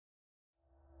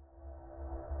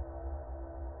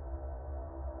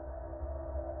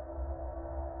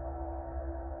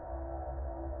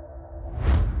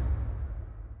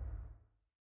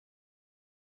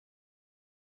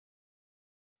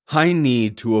I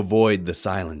need to avoid the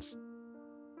silence.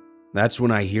 That's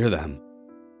when I hear them.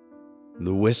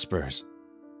 The whispers.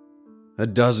 A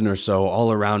dozen or so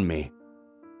all around me.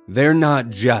 They're not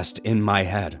just in my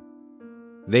head.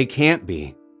 They can't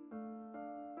be.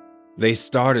 They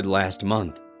started last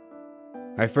month.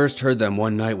 I first heard them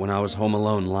one night when I was home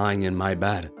alone lying in my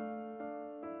bed.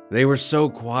 They were so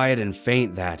quiet and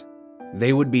faint that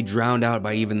they would be drowned out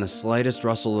by even the slightest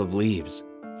rustle of leaves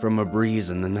from a breeze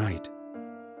in the night.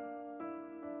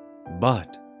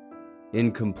 But,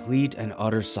 in complete and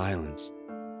utter silence,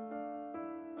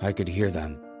 I could hear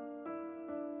them.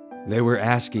 They were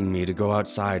asking me to go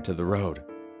outside to the road.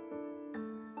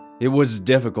 It was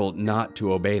difficult not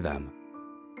to obey them.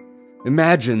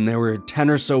 Imagine there were 10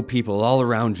 or so people all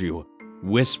around you,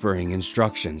 whispering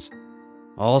instructions,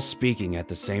 all speaking at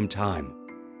the same time.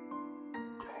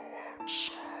 Go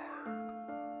outside.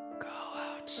 Go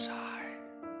outside.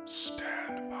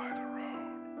 Stand by the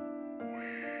road. We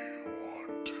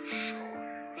want to show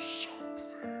you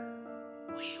something.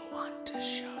 We want to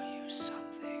show you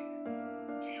something.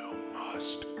 You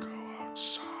must go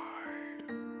outside.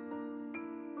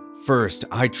 First,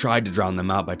 I tried to drown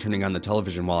them out by turning on the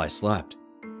television while I slept,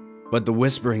 but the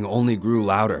whispering only grew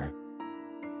louder.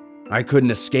 I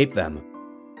couldn't escape them.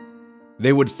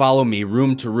 They would follow me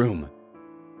room to room.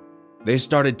 They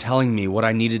started telling me what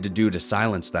I needed to do to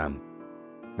silence them,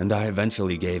 and I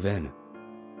eventually gave in.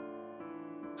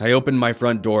 I opened my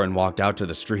front door and walked out to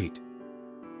the street.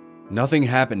 Nothing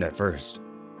happened at first.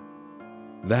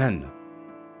 Then,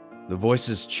 the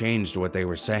voices changed what they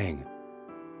were saying.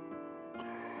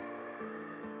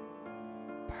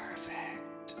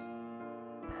 Perfect.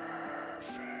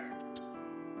 Perfect.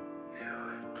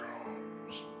 Here it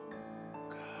comes.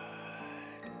 Good.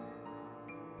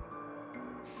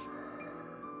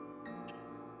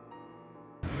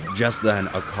 Perfect. Just then,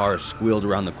 a car squealed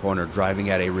around the corner, driving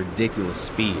at a ridiculous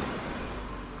speed.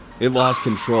 It lost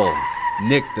control,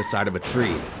 nicked the side of a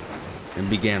tree, and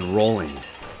began rolling.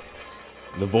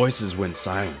 The voices went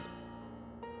silent.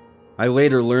 I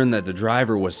later learned that the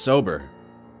driver was sober,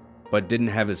 but didn't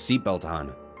have his seatbelt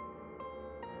on.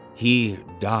 He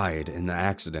died in the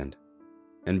accident,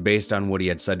 and based on what he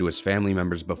had said to his family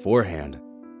members beforehand,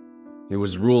 it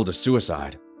was ruled a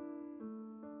suicide.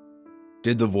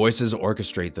 Did the voices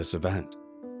orchestrate this event?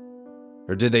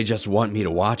 Or did they just want me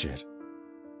to watch it?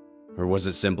 Or was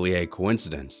it simply a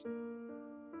coincidence?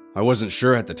 I wasn't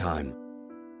sure at the time,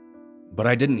 but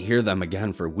I didn't hear them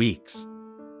again for weeks.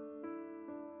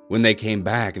 When they came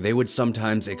back, they would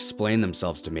sometimes explain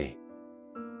themselves to me.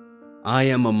 I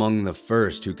am among the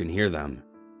first who can hear them,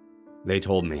 they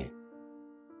told me,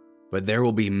 but there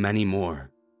will be many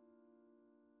more.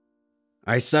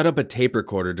 I set up a tape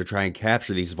recorder to try and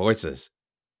capture these voices,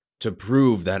 to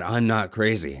prove that I'm not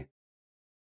crazy.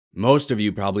 Most of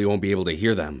you probably won't be able to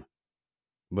hear them,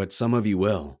 but some of you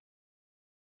will.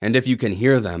 And if you can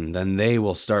hear them, then they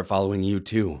will start following you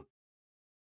too.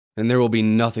 And there will be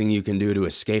nothing you can do to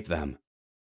escape them,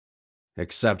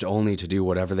 except only to do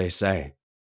whatever they say.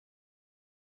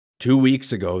 2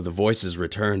 weeks ago, the voices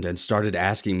returned and started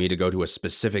asking me to go to a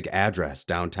specific address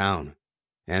downtown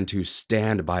and to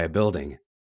stand by a building.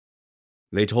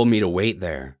 They told me to wait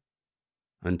there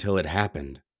until it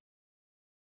happened.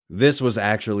 This was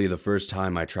actually the first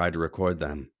time I tried to record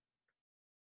them.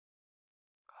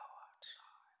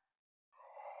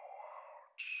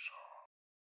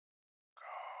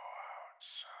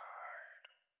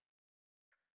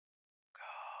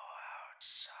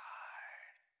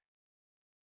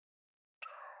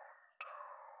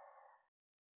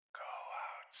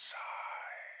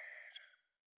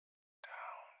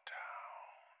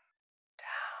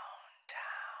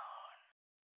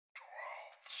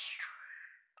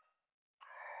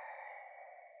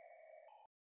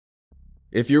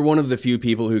 If you're one of the few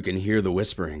people who can hear the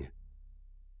whispering,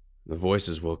 the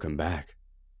voices will come back.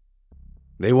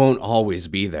 They won't always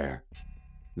be there.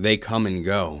 They come and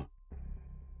go.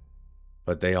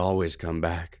 But they always come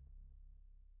back.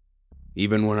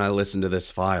 Even when I listen to this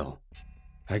file,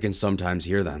 I can sometimes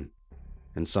hear them,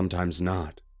 and sometimes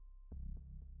not.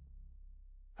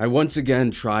 I once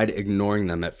again tried ignoring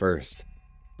them at first,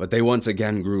 but they once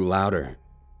again grew louder.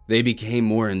 They became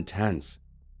more intense.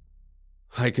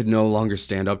 I could no longer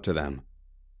stand up to them.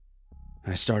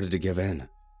 I started to give in.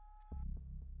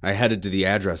 I headed to the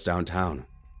address downtown.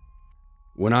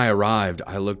 When I arrived,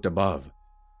 I looked above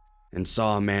and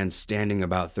saw a man standing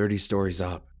about 30 stories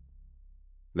up.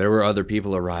 There were other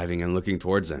people arriving and looking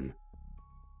towards him.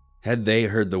 Had they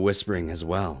heard the whispering as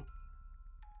well?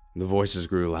 The voices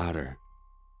grew louder.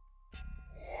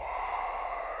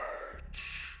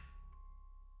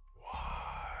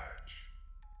 Watch.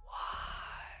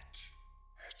 Watch.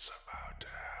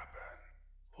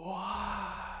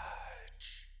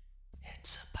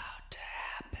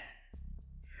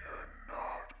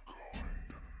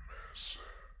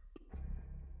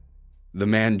 The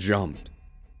man jumped.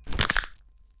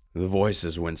 The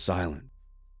voices went silent.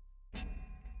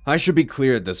 I should be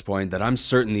clear at this point that I'm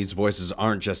certain these voices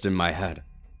aren't just in my head.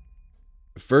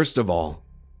 First of all,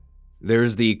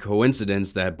 there's the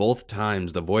coincidence that both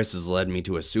times the voices led me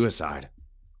to a suicide.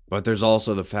 But there's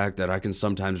also the fact that I can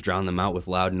sometimes drown them out with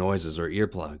loud noises or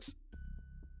earplugs.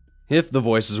 If the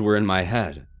voices were in my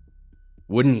head,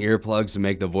 wouldn't earplugs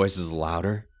make the voices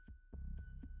louder?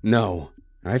 No,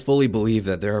 I fully believe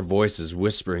that there are voices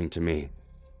whispering to me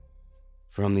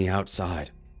from the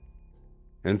outside.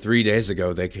 And 3 days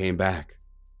ago they came back.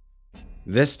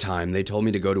 This time they told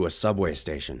me to go to a subway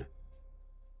station.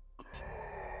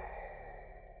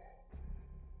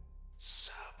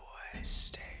 Subway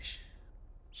station.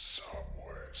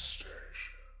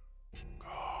 Go.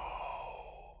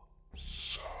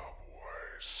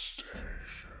 Subway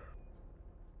station.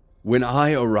 When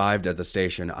I arrived at the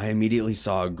station, I immediately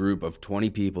saw a group of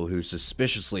 20 people who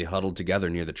suspiciously huddled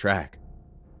together near the track.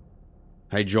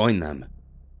 I joined them.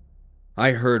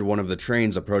 I heard one of the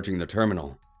trains approaching the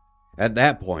terminal. At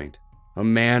that point, a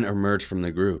man emerged from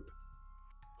the group,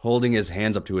 holding his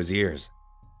hands up to his ears.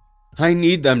 "I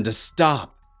need them to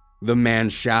stop," the man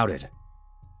shouted.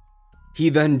 He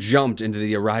then jumped into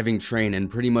the arriving train and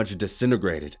pretty much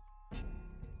disintegrated.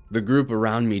 The group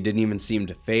around me didn't even seem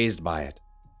fazed by it,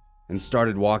 and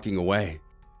started walking away.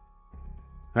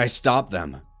 I stopped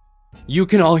them. "You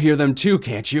can all hear them too,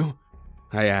 can't you?"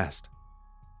 I asked.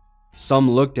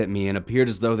 Some looked at me and appeared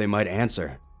as though they might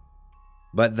answer.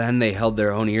 But then they held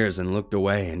their own ears and looked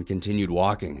away and continued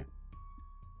walking.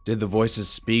 Did the voices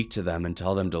speak to them and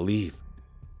tell them to leave?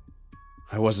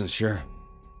 I wasn't sure.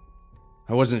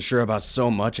 I wasn't sure about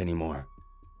so much anymore.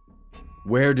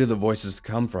 Where do the voices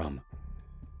come from?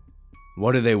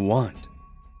 What do they want?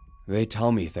 They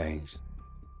tell me things,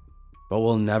 but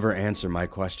will never answer my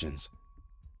questions.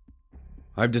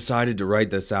 I've decided to write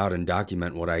this out and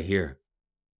document what I hear.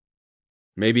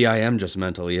 Maybe I am just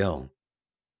mentally ill,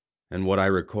 and what I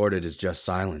recorded is just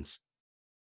silence.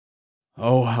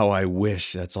 Oh, how I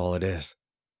wish that's all it is.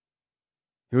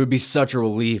 It would be such a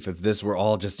relief if this were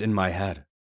all just in my head.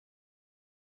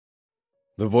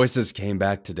 The voices came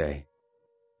back today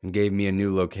and gave me a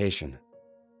new location.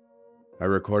 I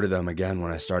recorded them again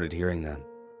when I started hearing them.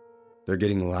 They're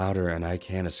getting louder and I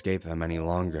can't escape them any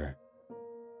longer.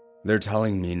 They're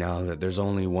telling me now that there's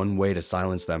only one way to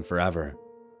silence them forever.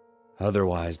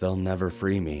 Otherwise, they'll never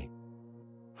free me.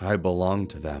 I belong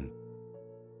to them.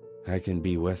 I can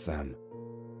be with them.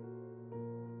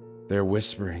 Their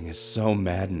whispering is so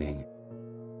maddening,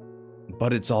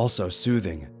 but it's also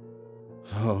soothing.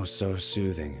 Oh, so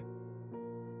soothing.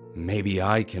 Maybe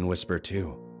I can whisper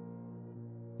too.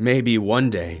 Maybe one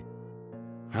day,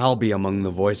 I'll be among the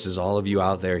voices all of you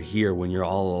out there hear when you're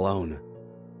all alone.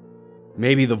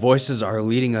 Maybe the voices are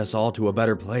leading us all to a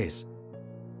better place.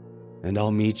 And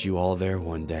I'll meet you all there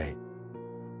one day.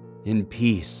 In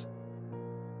peace.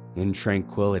 In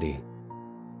tranquility.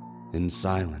 In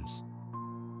silence.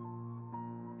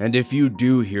 And if you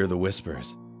do hear the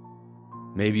whispers,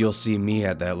 maybe you'll see me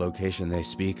at that location they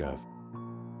speak of.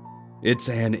 It's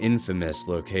an infamous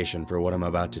location for what I'm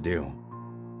about to do.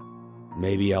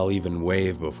 Maybe I'll even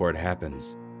wave before it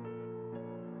happens.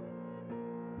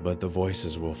 But the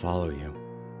voices will follow you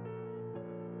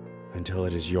until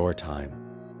it is your time.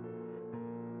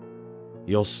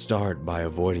 You'll start by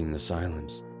avoiding the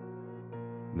silence.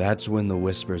 That's when the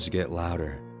whispers get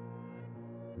louder.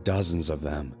 Dozens of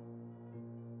them,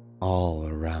 all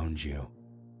around you.